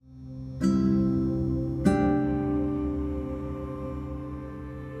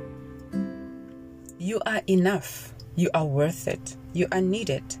You are enough. You are worth it. You are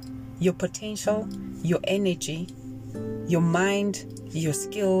needed. Your potential, your energy, your mind, your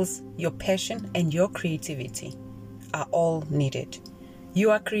skills, your passion, and your creativity are all needed.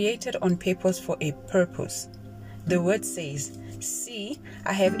 You are created on purpose for a purpose. The word says, "See,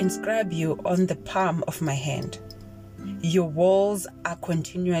 I have inscribed you on the palm of my hand. Your walls are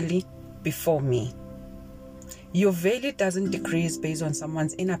continually before me." Your value doesn't decrease based on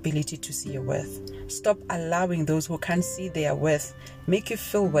someone's inability to see your worth. Stop allowing those who can't see their worth make you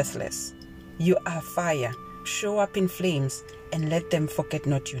feel worthless. You are fire. Show up in flames and let them forget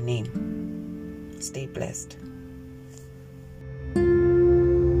not your name. Stay blessed.